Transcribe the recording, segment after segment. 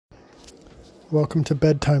Welcome to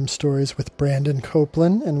Bedtime Stories with Brandon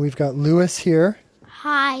Copeland, and we've got Lewis here.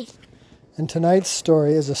 Hi. And tonight's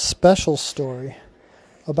story is a special story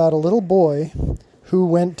about a little boy who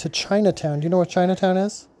went to Chinatown. Do you know what Chinatown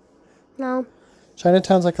is? No.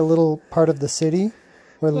 Chinatown's like a little part of the city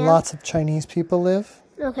where Yeah. lots of Chinese people live.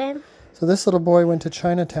 Okay. So this little boy went to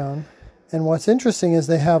Chinatown, and what's interesting is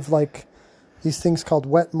they have like these things called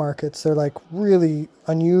wet markets. They're like really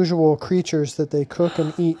unusual creatures that they cook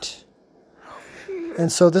and eat. And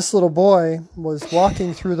so this little boy was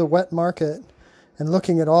walking through the wet market and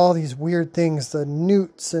looking at all these weird things, the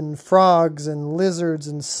newts and frogs and lizards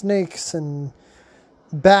and snakes and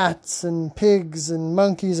bats and pigs and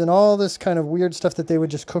monkeys and all this kind of weird stuff that they would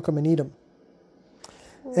just cook them and eat them.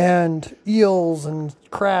 And eels and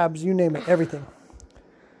crabs, you name it, everything.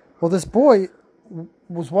 Well, this boy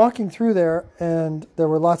was walking through there, and there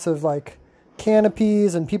were lots of like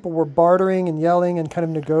canopies, and people were bartering and yelling and kind of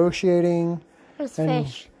negotiating. There's And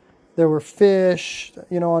fish. there were fish,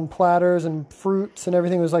 on platters, and fruits and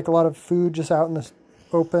everything. It was like a lot of food just out in the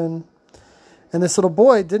open. And this little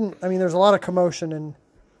boy there's a lot of commotion, and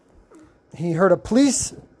he heard a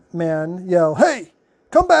policeman yell, "Hey,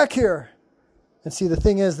 come back here!" And see, the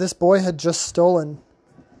thing is, this boy had just stolen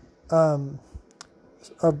a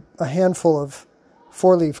handful of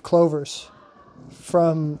four-leaf clovers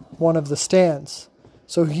from one of the stands.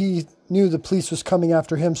 So he knew the police was coming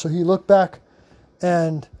after him, so he looked back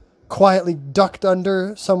and quietly ducked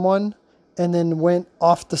under someone and then went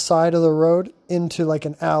off the side of the road into like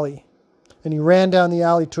an alley. And he ran down the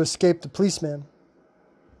alley to escape the policeman.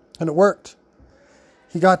 And it worked.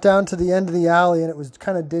 He got down to the end of the alley, and it was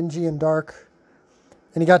kind of dingy and dark.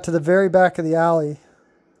 And he got to the very back of the alley.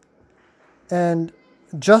 And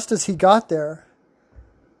just as he got there,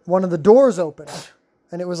 one of the doors opened.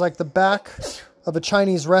 And it was like the back of a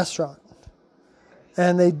Chinese restaurant.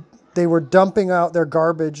 And they were dumping out their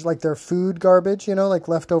garbage, like their food garbage, like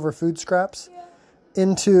leftover food scraps,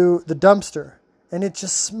 into the dumpster. And it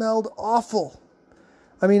just smelled awful.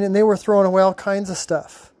 And they were throwing away all kinds of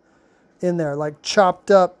stuff in there, like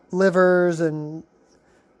chopped up livers and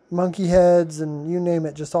monkey heads and you name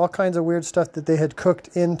it, just all kinds of weird stuff that they had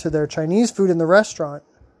cooked into their Chinese food in the restaurant.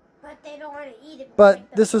 But they don't want to eat it. But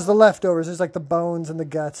this was the leftovers. There's like the bones and the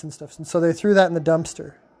guts and stuff. And so they threw that in the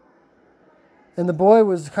dumpster. And the boy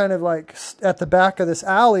was kind of like at the back of this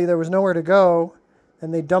alley. There was nowhere to go.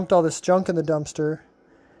 And they dumped all this junk in the dumpster.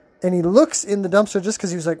 And he looks in the dumpster just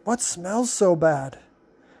because he was like, what smells so bad?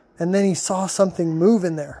 And then he saw something move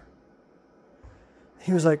in there.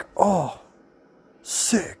 He was like, oh,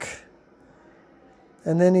 sick.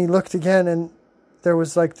 And then he looked again, and there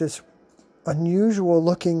was like this unusual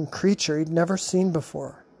looking creature he'd never seen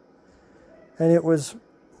before. And it was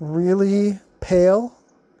really pale.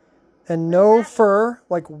 And no fur,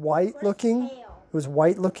 like white looking. It was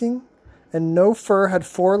white looking. And no fur, had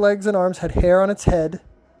 4 legs and arms, had hair on its head.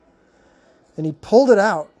 And he pulled it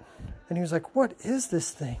out. And he was like, what is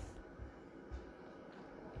this thing?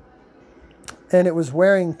 And it was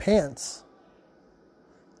wearing pants.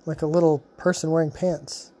 Like a little person wearing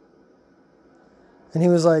pants. And he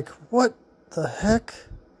was like, what the heck?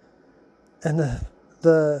 And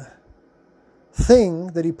the thing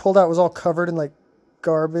that he pulled out was all covered in like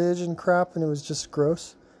garbage and crap, and it was just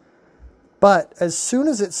gross. But as soon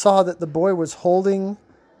as it saw that the boy was holding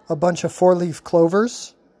a bunch of 4-leaf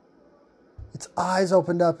clovers, its eyes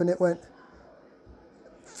opened up and it went,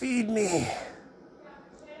 feed me,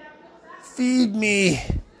 feed me.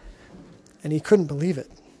 And he couldn't believe it.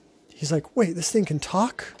 He's like, wait, this thing can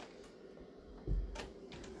talk?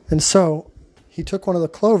 And so he took one of the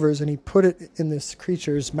clovers and he put it in this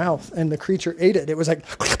creature's mouth, and the creature ate it. It was like,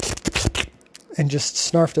 and just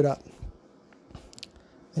snarfed it up.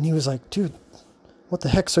 And he was like, dude, what the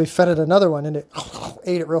heck? So he fed it another one, and it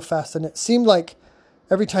ate it real fast. And it seemed like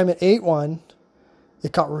every time it ate one,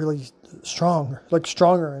 it got really strong, like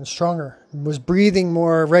stronger and stronger. It was breathing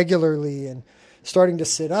more regularly and starting to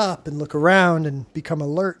sit up and look around and become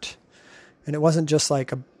alert. And it wasn't just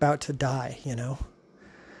like about to die,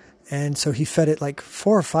 And so he fed it like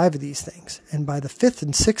 4 or 5 of these things. And by the 5th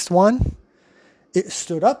and 6th one, it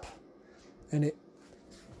stood up. And it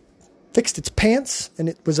fixed its pants, and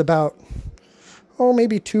it was about,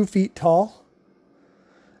 maybe 2 feet tall.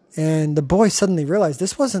 And the boy suddenly realized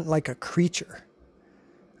this wasn't like a creature.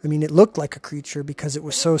 It looked like a creature because it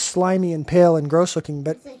was so slimy and pale and gross looking,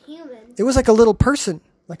 but It's a human. it was like a little person,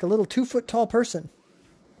 like a little 2-foot tall person.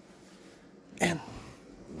 And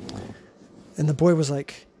the boy was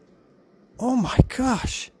like, oh my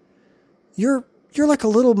gosh, you're like a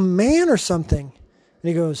little man or something. And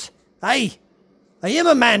he goes, I am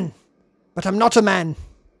a man, but I'm not a man.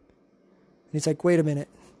 he's like, wait a minute.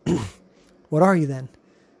 What are you then?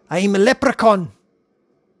 I'm a leprechaun.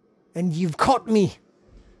 And you've caught me.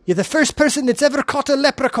 You're the first person that's ever caught a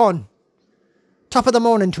leprechaun. Top of the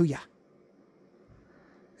morning to you.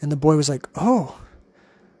 And the boy was like, oh,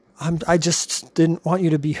 I just didn't want you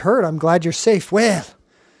to be hurt. I'm glad you're safe. Well,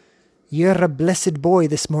 you're a blessed boy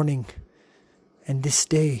this morning. And this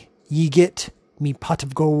day ye get me pot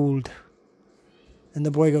of gold. And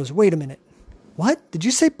the boy goes, wait a minute. What? Did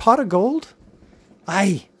you say pot of gold?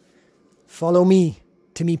 Aye. Follow me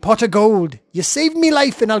to me pot of gold. You saved me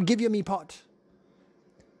life and I'll give you me pot.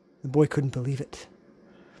 The boy couldn't believe it.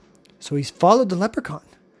 So he followed the leprechaun.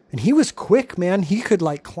 And he was quick, man. He could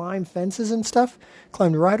like climb fences and stuff.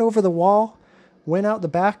 Climbed right over the wall. Went out the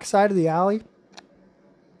back side of the alley.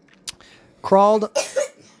 Crawled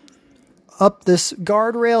up this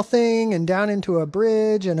guardrail thing and down into a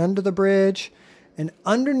bridge and under the bridge. And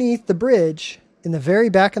underneath the bridge, in the very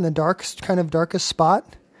back in the darkest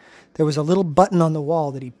spot, there was a little button on the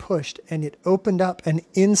wall that he pushed, and it opened up, and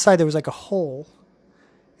inside there was like a hole,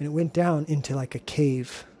 and it went down into like a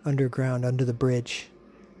cave underground under the bridge.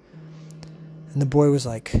 And the boy was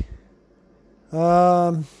like,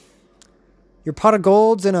 your pot of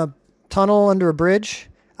gold's in a tunnel under a bridge?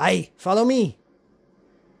 Aye, follow me.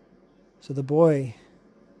 So the boy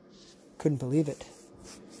couldn't believe it,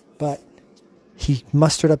 but he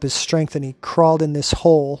mustered up his strength and he crawled in this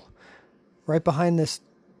hole right behind this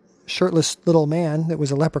shirtless little man that was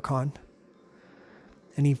a leprechaun.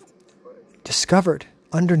 And he discovered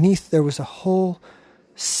underneath there was a whole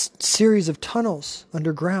series of tunnels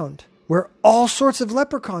underground where all sorts of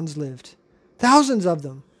leprechauns lived. Thousands of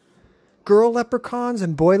them. Girl leprechauns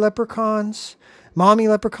and boy leprechauns, mommy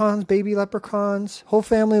leprechauns, baby leprechauns, whole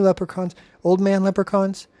family leprechauns, old man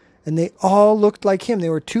leprechauns. And they all looked like him. They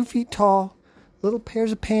were 2 feet tall. Little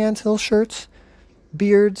pairs of pants, little shirts,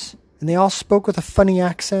 beards, and they all spoke with a funny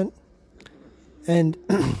accent. And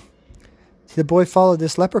the boy followed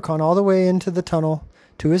this leprechaun all the way into the tunnel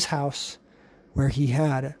to his house where he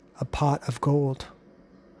had a pot of gold.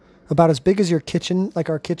 About as big as your kitchen, like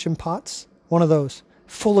our kitchen pots. One of those,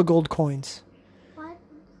 full of gold coins.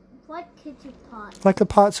 What kitchen pot? Like the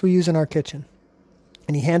pots we use in our kitchen.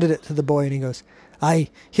 And he handed it to the boy and he goes, aye,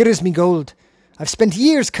 here is me gold. I've spent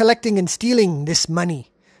years collecting and stealing this money,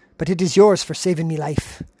 but it is yours for saving me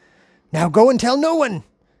life. Now go and tell no one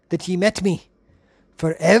that ye met me.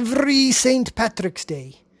 For every St. Patrick's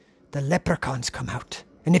Day, the leprechauns come out.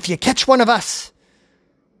 And if you catch one of us,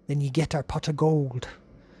 then ye get our pot of gold.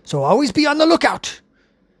 So always be on the lookout.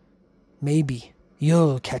 Maybe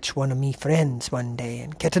you'll catch one of me friends one day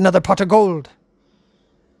and get another pot of gold.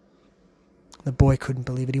 The boy couldn't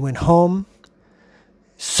believe it. He went home.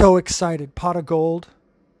 So excited, pot of gold.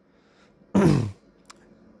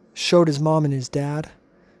 Showed his mom and his dad.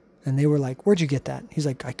 And they were like, where'd you get that? He's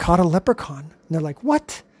like, I caught a leprechaun. And they're like,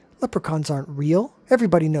 what? Leprechauns aren't real.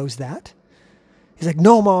 Everybody knows that. He's like,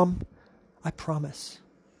 no, Mom. I promise.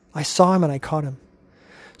 I saw him and I caught him.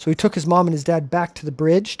 So he took his mom and his dad back to the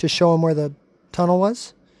bridge to show him where the tunnel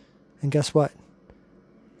was. And guess what?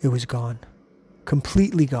 It was gone.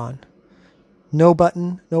 Completely gone. No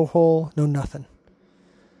button, no hole, no nothing.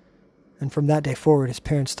 And from that day forward, his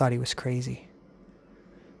parents thought he was crazy.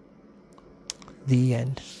 The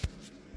end.